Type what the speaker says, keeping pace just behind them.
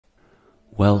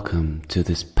Welcome to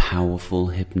this powerful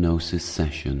hypnosis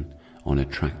session on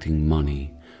attracting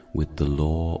money with the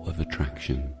law of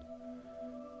attraction.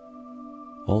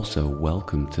 Also,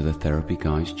 welcome to the Therapy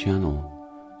Guys channel.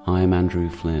 I am Andrew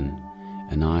Flynn,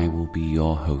 and I will be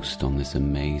your host on this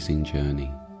amazing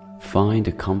journey. Find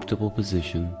a comfortable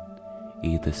position,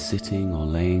 either sitting or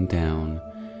laying down,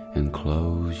 and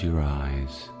close your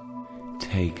eyes.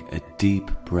 Take a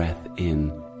deep breath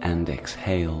in and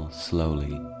exhale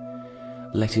slowly,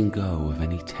 letting go of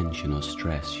any tension or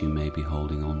stress you may be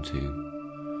holding on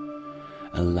to.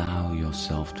 Allow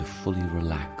yourself to fully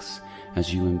relax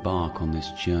as you embark on this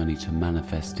journey to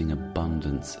manifesting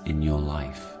abundance in your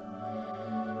life.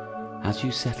 As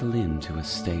you settle into a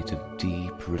state of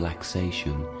deep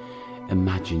relaxation,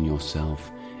 imagine yourself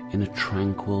in a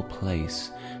tranquil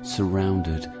place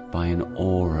surrounded by an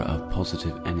aura of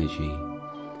positive energy.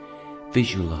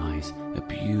 Visualize a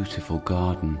beautiful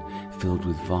garden filled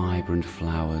with vibrant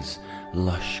flowers,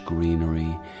 lush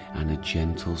greenery, and a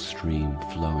gentle stream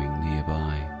flowing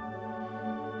nearby.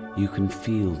 You can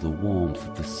feel the warmth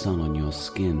of the sun on your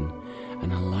skin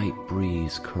and a light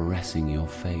breeze caressing your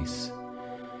face.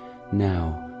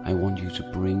 Now, I want you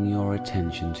to bring your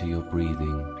attention to your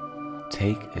breathing.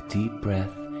 Take a deep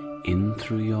breath in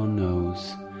through your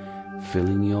nose,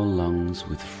 filling your lungs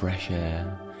with fresh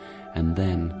air, and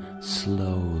then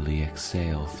slowly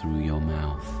exhale through your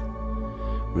mouth,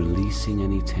 releasing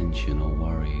any tension or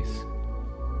worries.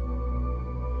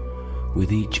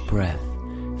 With each breath,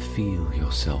 feel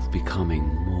yourself becoming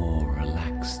more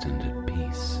relaxed and at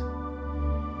peace.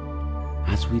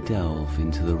 As we delve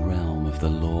into the realm of the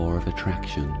law of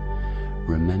attraction,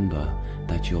 remember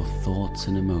that your thoughts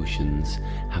and emotions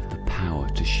have the power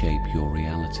to shape your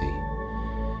reality.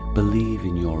 Believe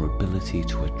in your ability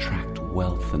to attract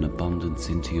wealth and abundance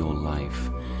into your life.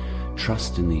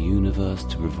 Trust in the universe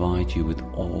to provide you with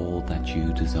all that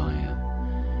you desire.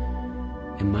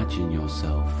 Imagine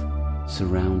yourself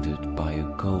surrounded by a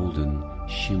golden,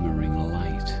 shimmering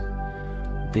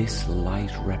light. This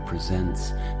light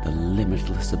represents the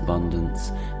limitless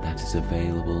abundance that is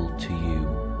available to you.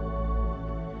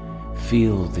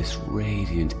 Feel this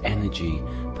radiant energy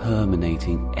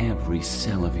permeating every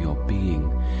cell of your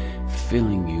being,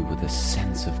 filling you with a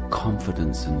sense of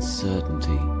confidence and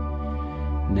certainty.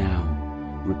 Now,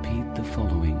 repeat the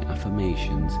following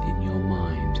affirmations in your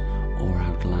mind or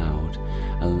out loud,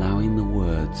 allowing the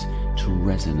words to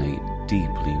resonate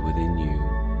deeply within you.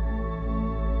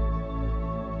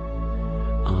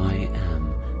 I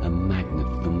am a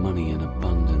magnet for money and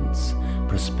abundance.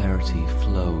 Prosperity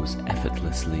flows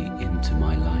effortlessly into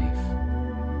my life.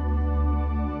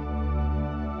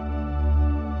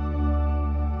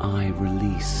 I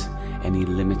release any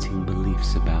limiting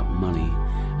beliefs about money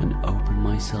and open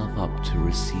myself up to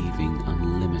receiving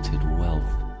unlimited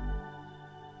wealth.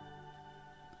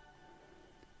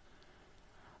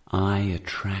 I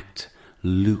attract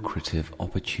lucrative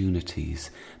opportunities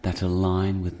that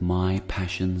align with my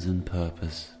passions and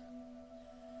purpose.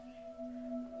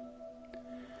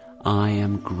 I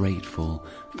am grateful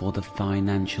for the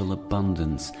financial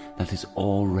abundance that is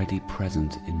already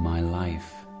present in my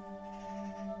life.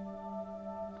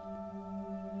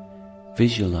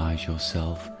 Visualize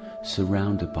yourself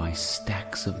surrounded by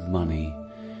stacks of money,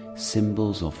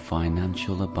 symbols of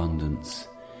financial abundance.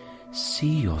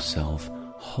 See yourself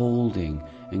holding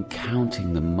and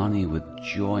counting the money with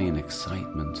joy and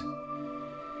excitement.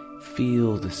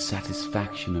 Feel the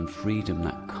satisfaction and freedom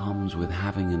that comes with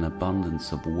having an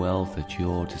abundance of wealth at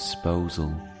your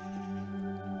disposal.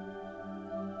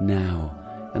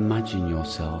 Now, imagine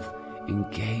yourself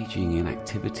engaging in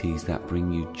activities that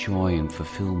bring you joy and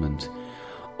fulfillment,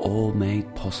 all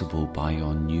made possible by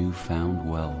your newfound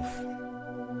wealth.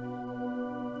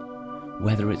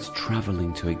 Whether it's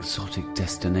traveling to exotic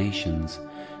destinations,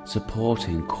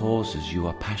 supporting causes you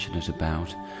are passionate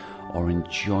about, or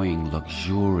enjoying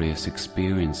luxurious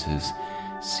experiences,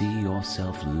 see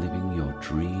yourself living your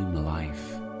dream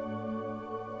life.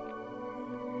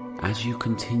 As you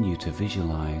continue to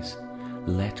visualize,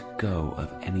 let go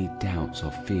of any doubts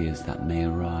or fears that may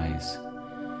arise.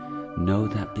 Know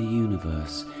that the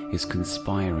universe is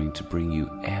conspiring to bring you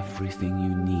everything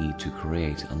you need to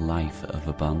create a life of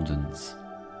abundance.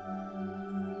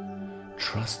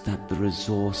 Trust that the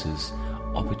resources,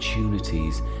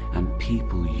 opportunities, and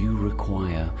people you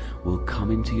require will come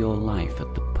into your life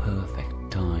at the perfect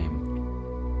time.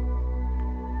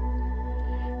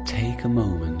 Take a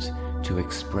moment to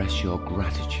express your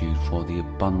gratitude for the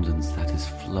abundance that is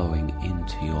flowing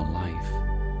into your life.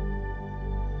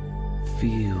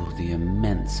 Feel the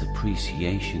immense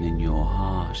appreciation in your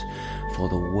heart for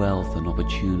the wealth and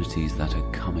opportunities that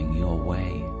are coming your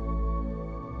way.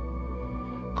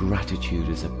 Gratitude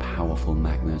is a powerful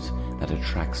magnet that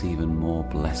attracts even more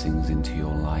blessings into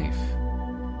your life.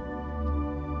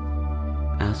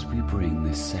 As we bring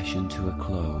this session to a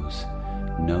close,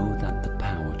 know that the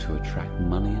power to attract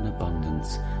money and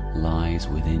abundance lies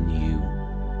within you.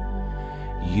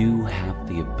 You have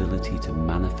the ability to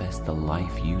manifest the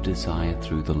life you desire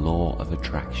through the law of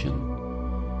attraction.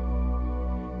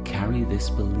 Carry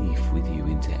this belief with you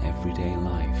into everyday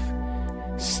life,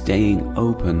 staying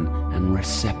open and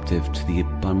receptive to the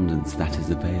abundance that is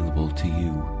available to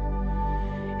you.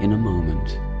 In a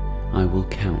moment, I will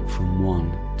count from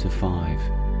 1 to 5.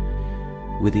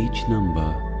 With each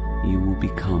number, you will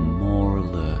become more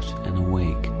alert and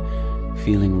awake,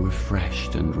 feeling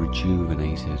refreshed and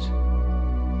rejuvenated.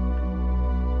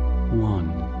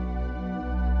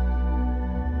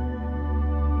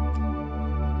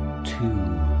 1, 2,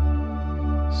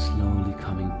 slowly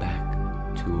coming back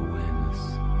to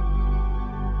awareness.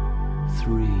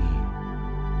 3,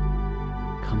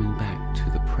 coming back to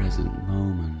the present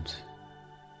moment.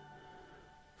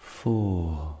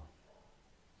 4,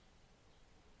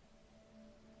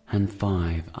 and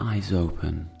 5, eyes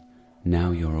open.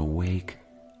 Now you're awake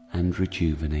and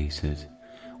rejuvenated.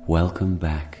 Welcome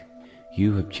back.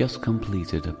 You have just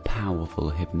completed a powerful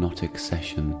hypnotic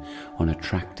session on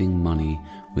attracting money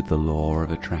with the law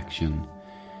of attraction.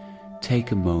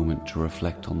 Take a moment to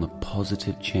reflect on the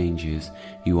positive changes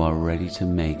you are ready to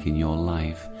make in your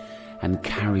life and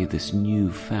carry this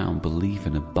newfound belief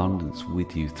in abundance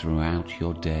with you throughout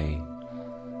your day.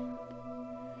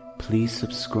 Please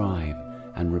subscribe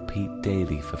and repeat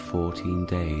daily for 14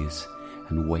 days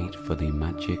and wait for the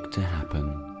magic to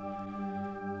happen.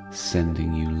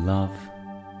 Sending you love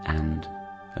and,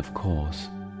 of course,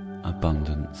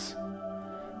 abundance.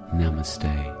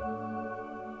 Namaste.